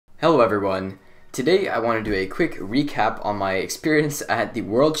Hello everyone. Today I want to do a quick recap on my experience at the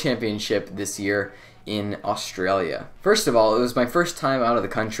World Championship this year in Australia. First of all, it was my first time out of the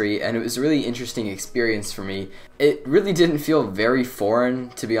country and it was a really interesting experience for me. It really didn't feel very foreign,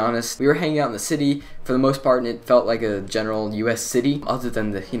 to be honest. We were hanging out in the city for the most part and it felt like a general US city, other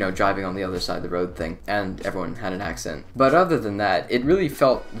than the, driving on the other side of the road thing, and everyone had an accent. But other than that, it really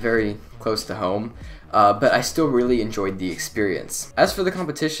felt very close to home. But I still really enjoyed the experience. As for the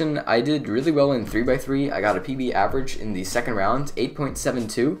competition, I did really well in 3x3. I got a PB average in the second round,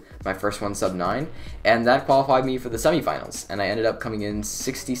 8.72, my first one sub 9, and that qualified me for the semifinals, and I ended up coming in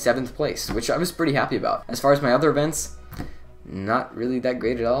 67th place, which I was pretty happy about. As far as my other events, not really that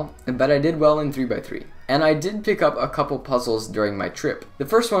great at all, but I did well in 3x3. And I did pick up a couple puzzles during my trip. The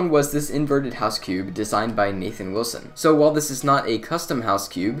first one was this inverted house cube designed by Nathan Wilson. So while this is not a custom house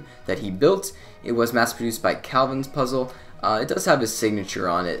cube that he built, it was mass produced by Calvin's Puzzle. It does have his signature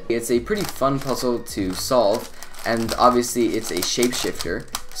on it. It's a pretty fun puzzle to solve, and obviously it's a shapeshifter,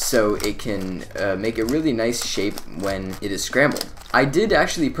 so it can make a really nice shape when it is scrambled. I did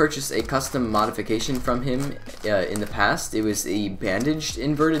actually purchase a custom modification from him in the past. It was a bandaged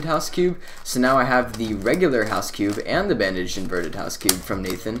inverted house cube, so now I have the regular house cube and the bandaged inverted house cube from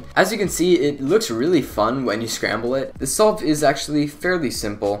Nathan. As you can see, it looks really fun when you scramble it. The solve is actually fairly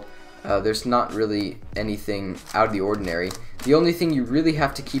simple. There's not really anything out of the ordinary. The only thing you really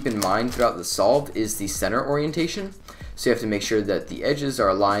have to keep in mind throughout the solve is the center orientation. So you have to make sure that the edges are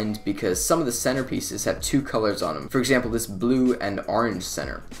aligned because some of the centerpieces have two colors on them. For example, this blue and orange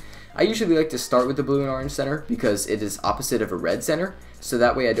center. I usually like to start with the blue and orange center because it is opposite of a red center, so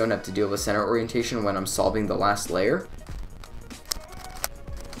that way I don't have to deal with center orientation when I'm solving the last layer.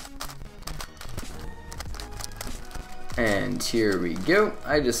 And here we go.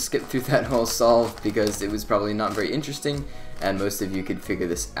 I just skipped through that whole solve because it was probably not very interesting and most of you could figure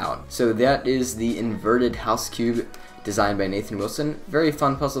this out. So that is the inverted house cube designed by Nathan Wilson. Very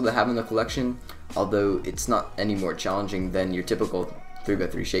fun puzzle to have in the collection, although it's not any more challenging than your typical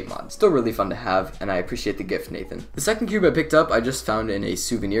 3x3 shape mod. Still really fun to have, and I appreciate the gift, Nathan. The second cube I picked up I just found in a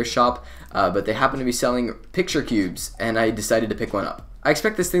souvenir shop, but they happen to be selling picture cubes, and I decided to pick one up. I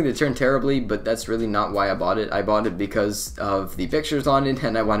expect this thing to turn terribly, but that's really not why I bought it. I bought it because of the pictures on it,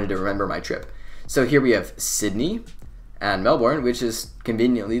 and I wanted to remember my trip. So here we have Sydney and Melbourne, which is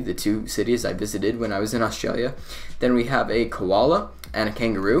conveniently the two cities I visited when I was in Australia. Then we have a koala and a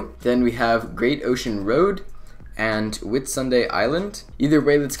kangaroo. Then we have Great Ocean Road and Whitsunday Island. Either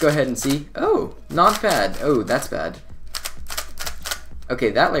way, let's go ahead and see. Oh, not bad. Oh, that's bad. Okay,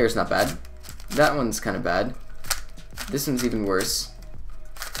 that layer's not bad. That one's kind of bad. This one's even worse.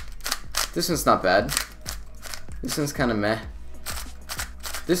 This one's not bad. This one's kind of meh.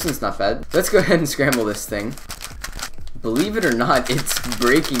 This one's not bad. Let's go ahead and scramble this thing. Believe it or not, it's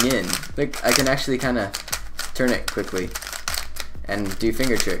breaking in. Like, I can actually kind of turn it quickly and do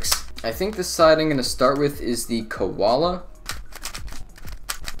finger tricks. I think the side I'm going to start with is the koala.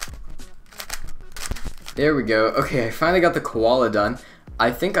 There we go. Okay, I finally got the koala done.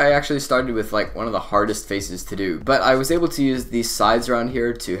 I think I actually started with like one of the hardest faces to do, but I was able to use these sides around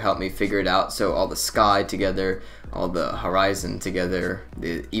here to help me figure it out. So all the sky together, all the horizon together,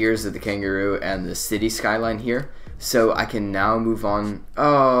 the ears of the kangaroo, and the city skyline here. So I can now move on.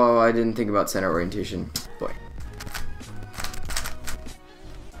 Oh, I didn't think about center orientation. Boy.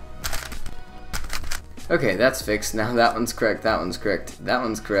 Okay, that's fixed. Now that one's correct, that one's correct, that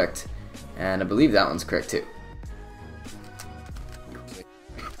one's correct, and I believe that one's correct too.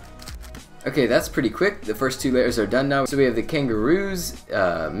 Okay, that's pretty quick. The first two layers are done now. So we have the kangaroos,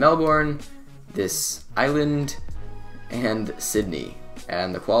 Melbourne, this island, and Sydney.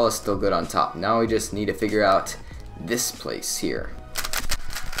 And the koala is still good on top. Now we just need to figure out this place here.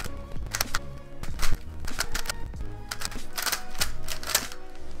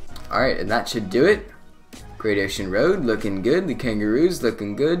 Alright, and that should do it. Great Ocean Road looking good. The kangaroos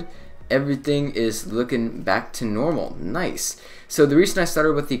looking good. Everything is looking back to normal. Nice. So the reason I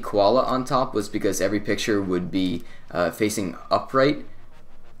started with the koala on top was because every picture would be facing upright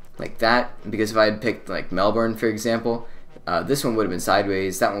like that. Because if I had picked like Melbourne, for example, this one would have been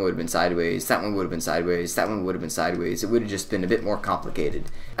sideways, that one would have been sideways, that one would have been sideways, that one would have been sideways. It would have just been a bit more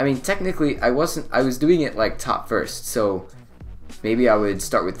complicated. I mean, technically, I was doing it like top first, so maybe I would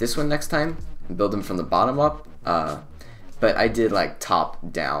start with this one next time and build them from the bottom up. But I did like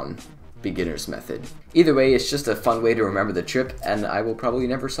top down beginner's method. Either way, it's just a fun way to remember the trip, and I will probably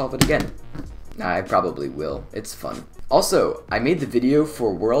never solve it again. I probably will. It's fun. Also, I made the video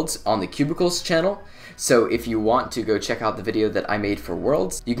for Worlds on the Cubicles channel, so if you want to go check out the video that I made for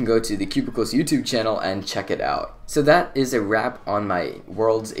Worlds, you can go to the Cubicles YouTube channel and check it out. So that is a wrap on my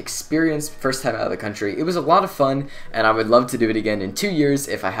Worlds experience, first time out of the country. It was a lot of fun, and I would love to do it again in 2 years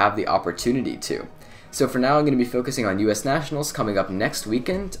if I have the opportunity to. So for now, I'm going to be focusing on US Nationals coming up next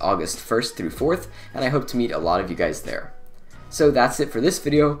weekend, August 1st through 4th, and I hope to meet a lot of you guys there. So that's it for this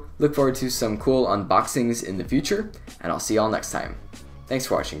video. Look forward to some cool unboxings in the future, and I'll see y'all next time. Thanks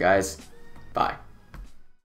for watching, guys. Bye.